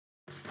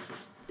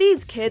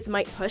These kids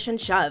might push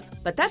and shove,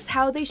 but that's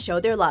how they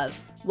show their love.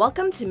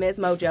 Welcome to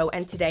MsMojo,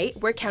 and today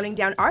we're counting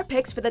down our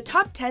picks for the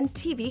top 10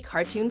 TV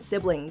cartoon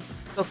siblings.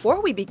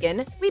 Before we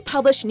begin, we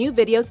publish new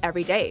videos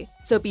every day,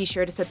 so be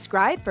sure to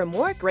subscribe for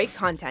more great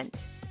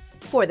content.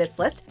 For this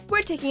list,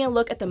 we're taking a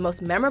look at the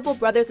most memorable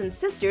brothers and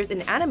sisters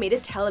in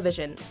animated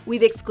television.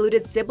 We've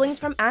excluded siblings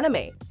from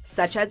anime,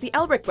 such as the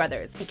Elric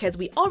brothers, because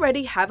we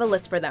already have a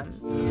list for them.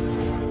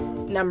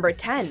 Number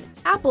 10.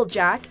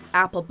 Applejack,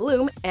 Apple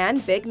Bloom,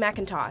 and Big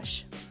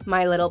McIntosh.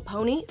 My Little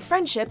Pony,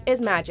 Friendship is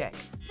Magic.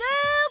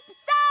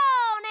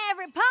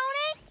 Every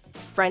pony?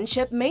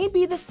 Friendship may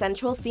be the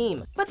central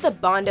theme, but the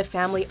bond of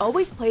family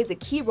always plays a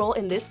key role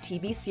in this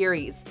TV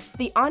series.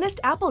 The honest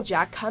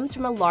Applejack comes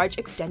from a large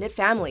extended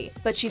family,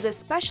 but she's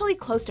especially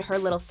close to her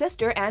little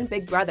sister and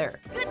big brother.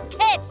 Good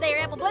catch there,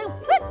 Apple Bloom!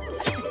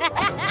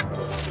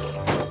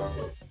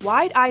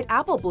 Wide-eyed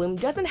Apple Bloom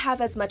doesn't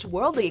have as much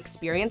worldly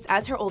experience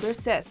as her older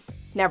sis.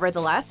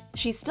 Nevertheless,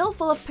 she's still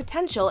full of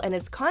potential and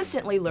is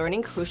constantly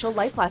learning crucial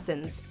life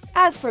lessons.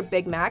 As for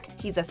Big Mac,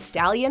 he's a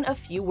stallion of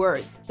few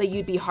words, but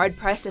you'd be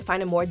hard-pressed to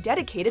find a more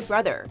dedicated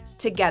brother.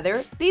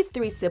 Together, these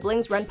three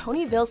siblings run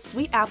Ponyville's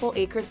Sweet Apple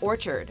Acres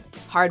orchard.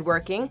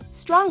 Hardworking,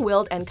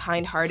 strong-willed, and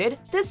kind-hearted,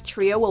 this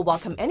trio will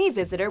welcome any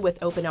visitor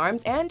with open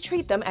arms and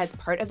treat them as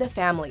part of the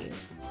family.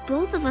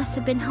 Both of us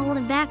have been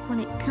holding back when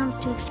it comes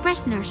to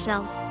expressing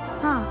ourselves,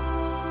 huh?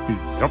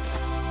 Yep.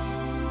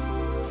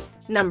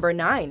 Number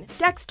 9.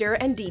 Dexter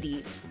and Dee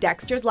Dee,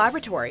 Dexter's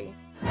Laboratory.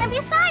 And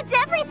besides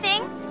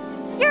everything,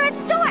 you're a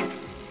dork!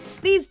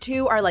 These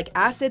two are like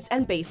acids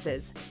and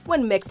bases.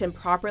 When mixed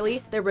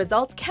improperly, the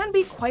results can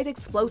be quite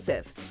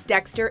explosive.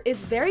 Dexter is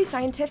very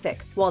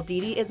scientific, while Dee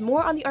Dee is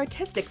more on the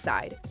artistic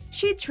side.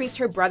 She treats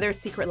her brother's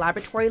secret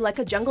laboratory like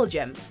a jungle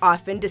gym,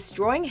 often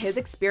destroying his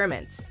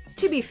experiments.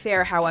 To be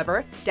fair,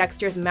 however,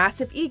 Dexter's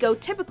massive ego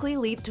typically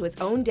leads to his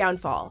own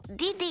downfall.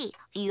 Dee Dee,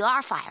 you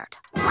are fired.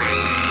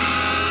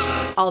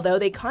 Although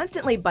they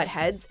constantly butt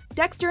heads,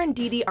 Dexter and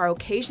Dee Dee are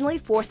occasionally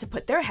forced to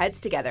put their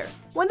heads together.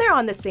 When they're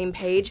on the same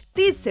page,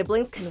 these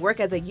siblings can work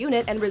as a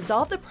unit and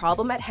resolve the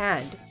problem at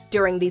hand.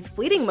 During these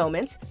fleeting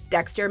moments,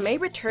 Dexter may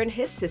return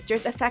his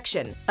sister's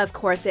affection. Of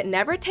course, it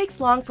never takes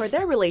long for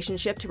their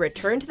relationship to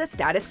return to the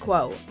status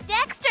quo.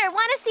 Dexter,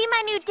 want to see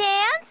my new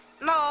dance?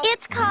 No.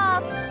 It's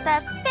called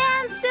the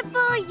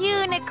Fanciful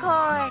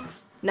Unicorn.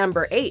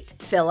 Number 8.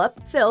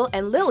 Phillip, Phil,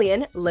 and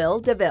Lillian, Lil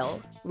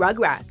Deville,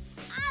 Rugrats.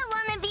 I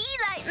want to be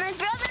like my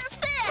brother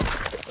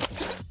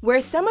Phil. Where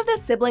some of the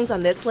siblings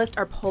on this list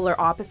are polar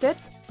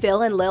opposites,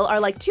 Phil and Lil are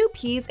like two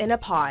peas in a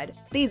pod.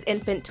 These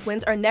infant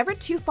twins are never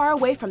too far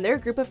away from their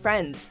group of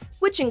friends,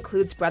 which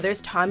includes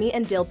brothers Tommy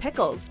and Dill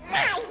Pickles.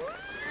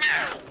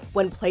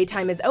 When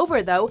playtime is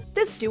over, though,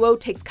 this duo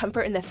takes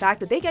comfort in the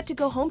fact that they get to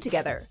go home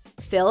together.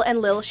 Phil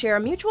and Lil share a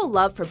mutual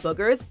love for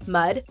boogers,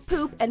 mud,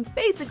 poop, and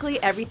basically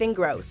everything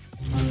gross.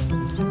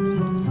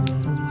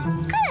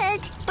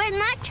 Good, but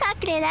not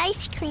chocolate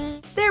ice cream.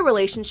 Their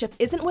relationship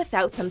isn't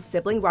without some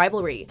sibling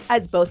rivalry,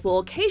 as both will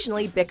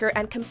occasionally bicker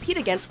and compete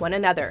against one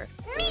another.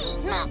 Me!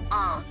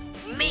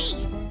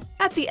 Me!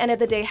 At the end of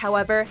the day,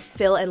 however,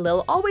 Phil and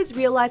Lil always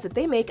realize that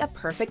they make a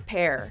perfect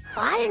pair.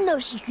 I didn't know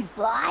she could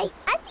fly.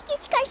 I think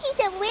it's because she's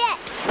a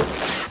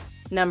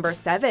witch. Number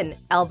 7.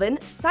 Elvin,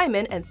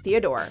 Simon, and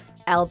Theodore,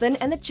 Alvin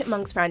and the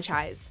Chipmunks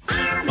franchise.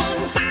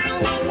 Alvin,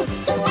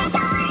 Simon,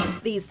 Theodore.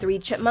 These three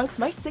chipmunks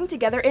might sing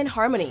together in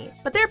harmony,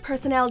 but their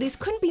personalities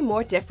couldn't be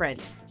more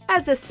different.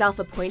 As the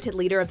self-appointed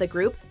leader of the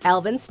group,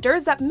 Alvin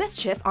stirs up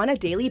mischief on a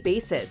daily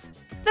basis.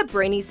 The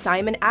brainy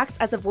Simon acts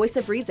as a voice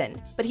of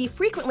reason, but he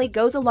frequently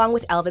goes along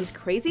with Alvin's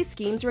crazy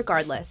schemes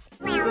regardless.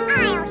 Well,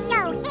 I'll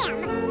show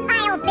him.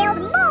 I'll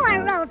build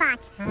more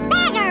robots,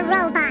 better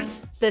robots.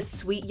 The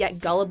sweet yet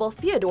gullible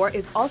Theodore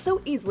is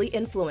also easily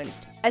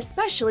influenced,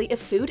 especially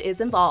if food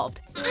is involved.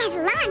 As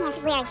long as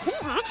we're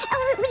here,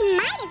 we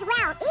might as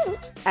well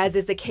eat. As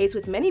is the case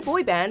with many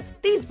boy bands,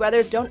 these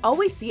brothers don't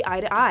always see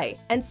eye to eye,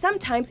 and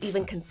sometimes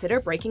even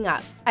consider breaking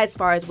up. As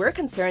far as we're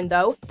concerned,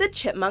 though, the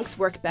Chipmunks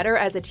work better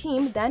as a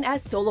team than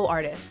as solo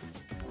artists.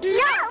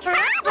 No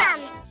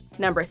problem!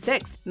 Number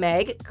 6.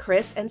 Meg,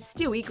 Chris, and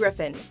Stewie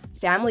Griffin,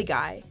 Family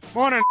Guy.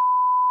 Morning.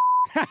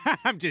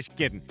 I'm just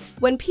kidding.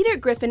 When Peter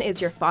Griffin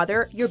is your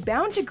father, you're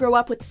bound to grow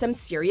up with some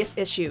serious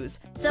issues.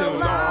 So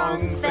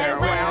long,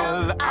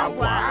 farewell,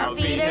 auf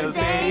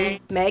Wiedersehen.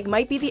 Meg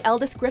might be the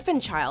eldest Griffin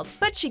child,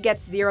 but she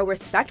gets zero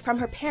respect from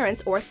her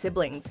parents or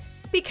siblings.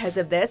 Because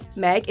of this,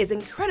 Meg is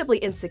incredibly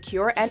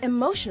insecure and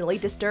emotionally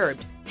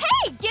disturbed.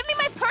 Hey, give me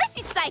my purse,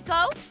 you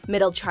psycho!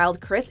 Middle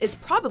child Chris is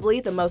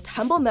probably the most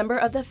humble member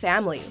of the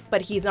family,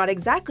 but he's not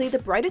exactly the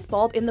brightest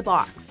bulb in the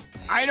box.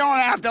 I don't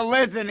have to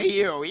listen to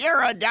you.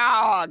 You're a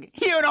dog.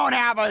 You don't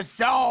have a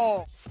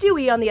soul.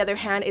 Stewie, on the other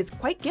hand, is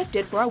quite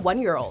gifted for a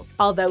 1-year-old,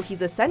 although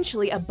he's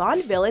essentially a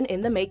Bond villain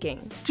in the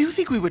making. Do you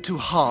think we were too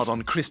hard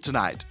on Chris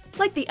tonight?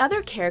 Like the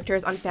other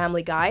characters on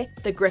Family Guy,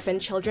 the Griffin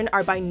children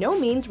are by no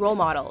means role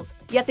models,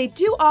 yet they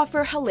do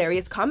offer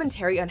hilarious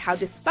commentary on how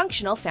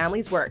dysfunctional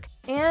families work,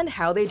 and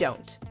how they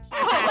don't.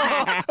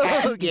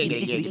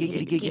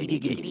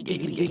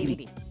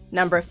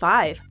 Number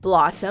 5.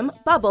 Blossom,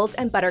 Bubbles,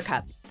 and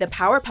Buttercup, the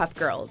Powerpuff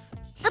Girls.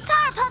 The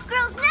Powerpuff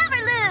Girls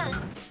never lose!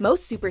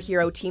 Most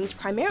superhero teams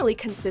primarily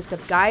consist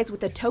of guys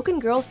with a token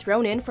girl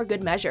thrown in for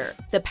good measure.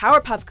 The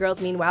Powerpuff Girls,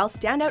 meanwhile,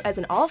 stand out as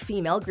an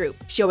all-female group,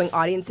 showing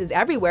audiences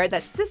everywhere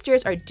that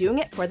sisters are doing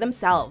it for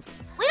themselves.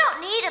 We don't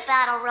need a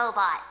battle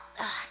robot.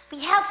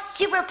 We have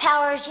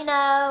superpowers, you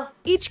know.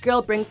 Each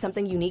girl brings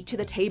something unique to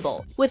the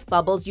table, with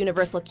Bubbles'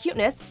 universal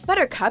cuteness,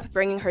 Buttercup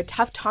bringing her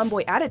tough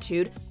tomboy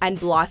attitude, and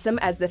Blossom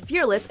as the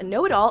fearless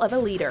know-it-all of a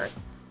leader.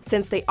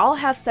 Since they all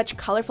have such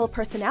colorful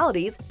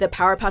personalities, the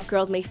Powerpuff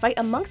Girls may fight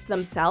amongst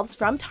themselves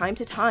from time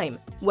to time.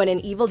 When an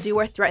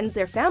evildoer threatens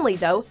their family,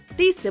 though,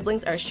 these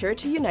siblings are sure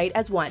to unite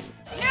as one.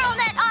 Neural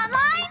net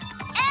online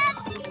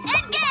and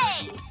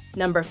engage!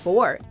 Number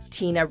 4.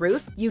 Tina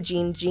Ruth,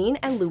 Eugene Jean,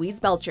 and Louise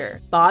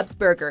Belcher, Bob's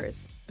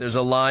Burgers. There's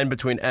a line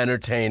between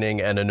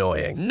entertaining and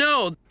annoying.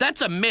 No,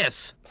 that's a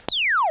myth.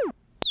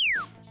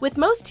 With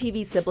most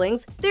TV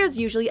siblings, there's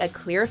usually a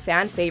clear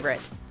fan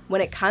favorite.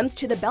 When it comes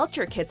to the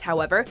Belcher kids,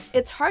 however,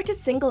 it's hard to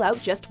single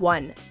out just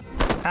one.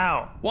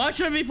 Ow. Watch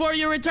them before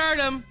you return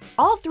them.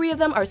 All 3 of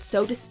them are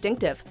so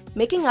distinctive,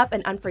 making up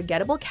an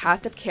unforgettable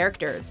cast of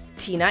characters.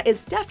 Tina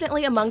is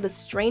definitely among the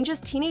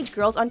strangest teenage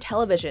girls on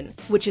television,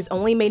 which is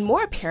only made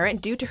more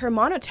apparent due to her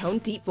monotone,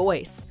 deep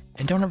voice.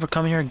 And don't ever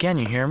come here again,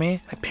 you hear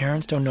me? My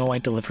parents don't know I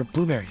deliver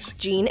blueberries.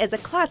 Jean is a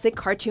classic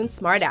cartoon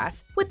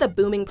smartass, with a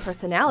booming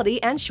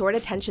personality and short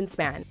attention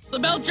span. The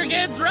Belcher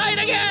kid's right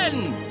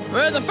again!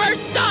 For the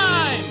first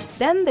time!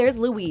 Then there's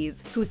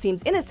Louise, who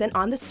seems innocent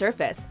on the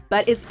surface,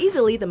 but is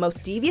easily the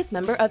most devious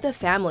member of the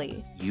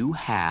family. You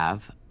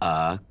have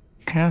a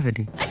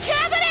cavity. A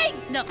cavity?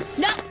 No,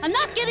 I'm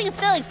not getting a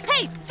filling.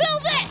 Hey, fill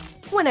this!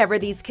 Whenever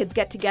these kids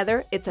get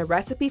together, it's a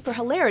recipe for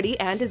hilarity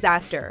and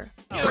disaster.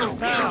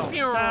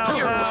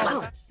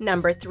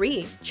 Number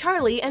 3.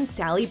 Charlie and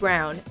Sally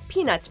Brown,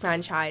 Peanuts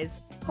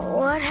franchise.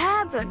 What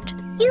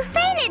happened? You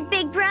fainted,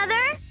 big brother!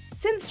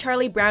 Since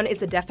Charlie Brown is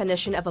the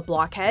definition of a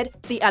blockhead,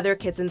 the other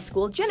kids in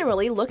school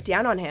generally look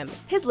down on him.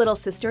 His little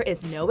sister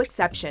is no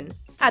exception.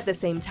 At the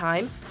same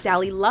time,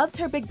 Sally loves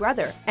her big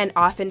brother and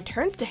often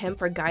turns to him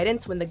for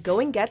guidance when the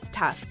going gets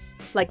tough.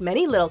 Like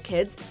many little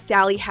kids,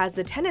 Sally has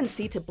the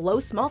tendency to blow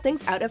small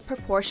things out of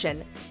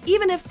proportion.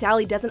 Even if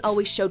Sally doesn't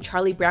always show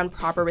Charlie Brown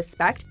proper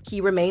respect,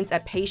 he remains a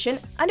patient,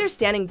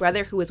 understanding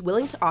brother who is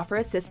willing to offer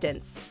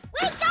assistance.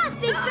 Wake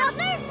up, big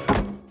brother!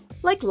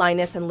 Like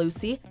Linus and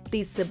Lucy,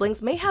 these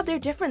siblings may have their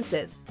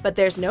differences, but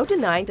there's no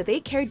denying that they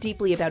care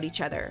deeply about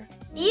each other.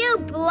 You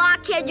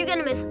blockhead, you're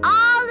gonna miss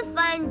all the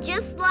fun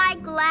just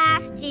like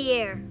last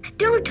year.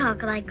 Don't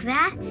talk like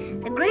that.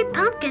 The Great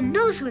Pumpkin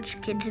knows which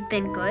kids have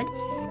been good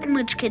and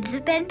which kids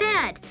have been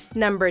bad.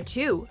 Number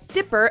 2.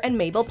 Dipper and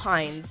Mabel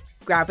Pines,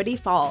 Gravity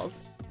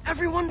Falls.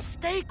 Everyone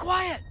stay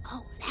quiet.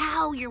 Oh,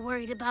 now you're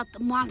worried about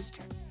the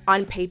monster.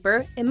 On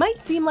paper, it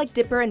might seem like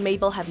Dipper and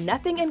Mabel have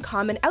nothing in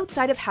common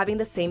outside of having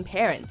the same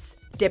parents.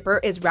 Dipper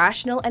is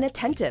rational and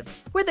attentive,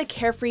 where the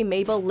carefree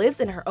Mabel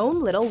lives in her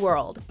own little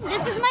world.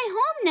 This is my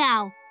home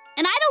now,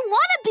 and I don't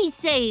want to be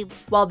saved.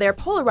 While their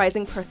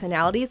polarizing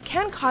personalities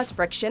can cause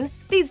friction,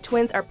 these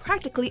twins are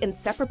practically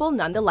inseparable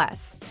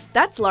nonetheless.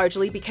 That's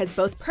largely because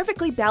both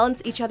perfectly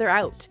balance each other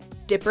out.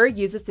 Dipper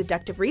uses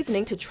deductive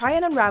reasoning to try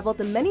and unravel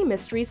the many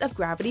mysteries of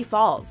Gravity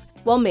Falls,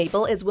 while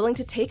Mabel is willing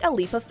to take a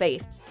leap of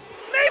faith.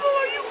 Mabel,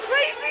 are you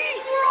crazy?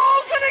 We're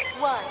all gonna...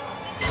 What?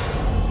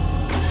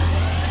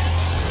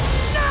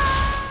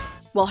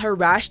 While her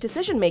rash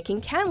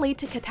decision-making can lead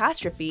to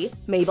catastrophe,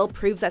 Mabel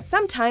proves that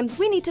sometimes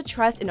we need to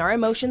trust in our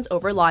emotions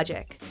over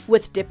logic.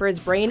 With Dipper's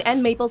brain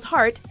and Mabel's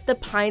heart, the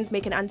Pines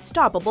make an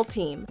unstoppable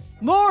team.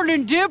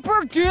 Morning,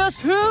 Dipper,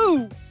 guess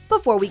who?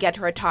 Before we get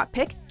to our top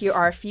pick, here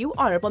are a few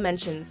honorable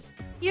mentions.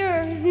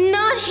 You're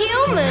not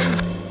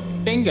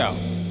human. Bingo.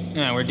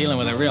 Yeah, we're dealing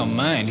with a real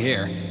mind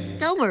here.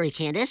 Don't worry,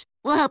 Candace.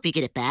 We'll help you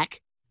get it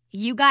back.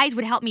 You guys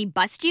would help me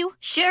bust you?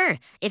 Sure,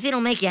 if it'll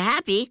make you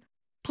happy.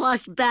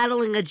 Plus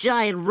battling a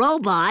giant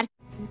robot.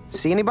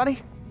 See anybody?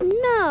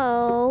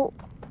 No.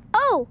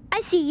 Oh,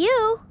 I see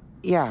you.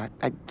 Yeah,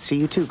 I see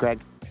you too,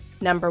 Greg.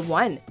 Number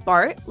 1.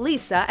 Bart,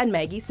 Lisa, and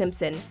Maggie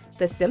Simpson,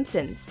 The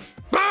Simpsons.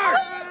 Bart!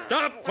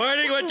 Stop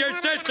fighting with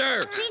your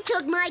sister! She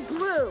took my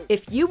glue.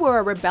 If you were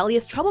a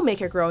rebellious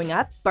troublemaker growing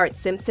up, Bart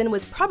Simpson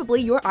was probably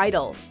your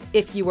idol.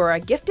 If you were a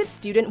gifted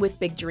student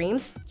with big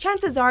dreams,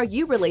 chances are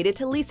you related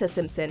to Lisa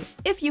Simpson.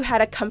 If you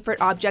had a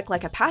comfort object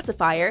like a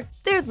pacifier,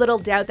 there's little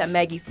doubt that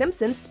Maggie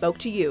Simpson spoke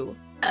to you.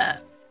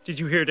 Did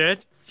you hear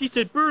that? She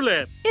said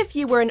burlap. If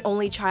you were an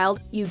only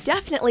child, you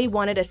definitely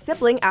wanted a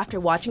sibling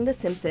after watching The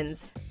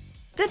Simpsons.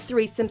 The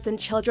 3 Simpson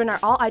children are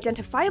all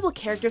identifiable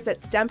characters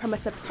that stem from a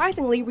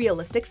surprisingly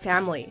realistic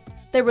family.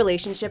 The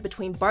relationship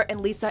between Bart and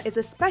Lisa is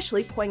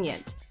especially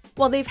poignant.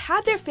 While they've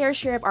had their fair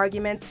share of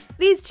arguments,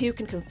 these two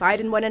can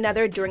confide in one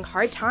another during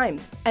hard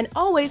times and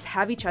always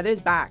have each other's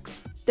backs.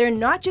 They're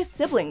not just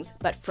siblings,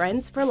 but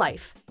friends for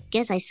life.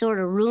 Guess I sort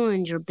of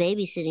ruined your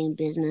babysitting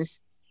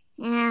business.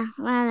 Yeah,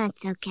 well,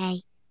 that's okay.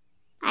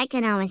 I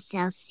can always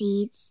sell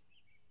seeds.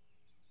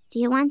 Do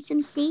you want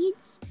some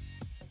seeds?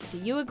 Do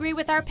you agree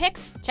with our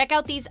picks? Check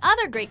out these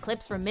other great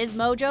clips from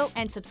MsMojo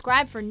and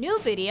subscribe for new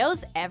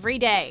videos every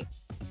day.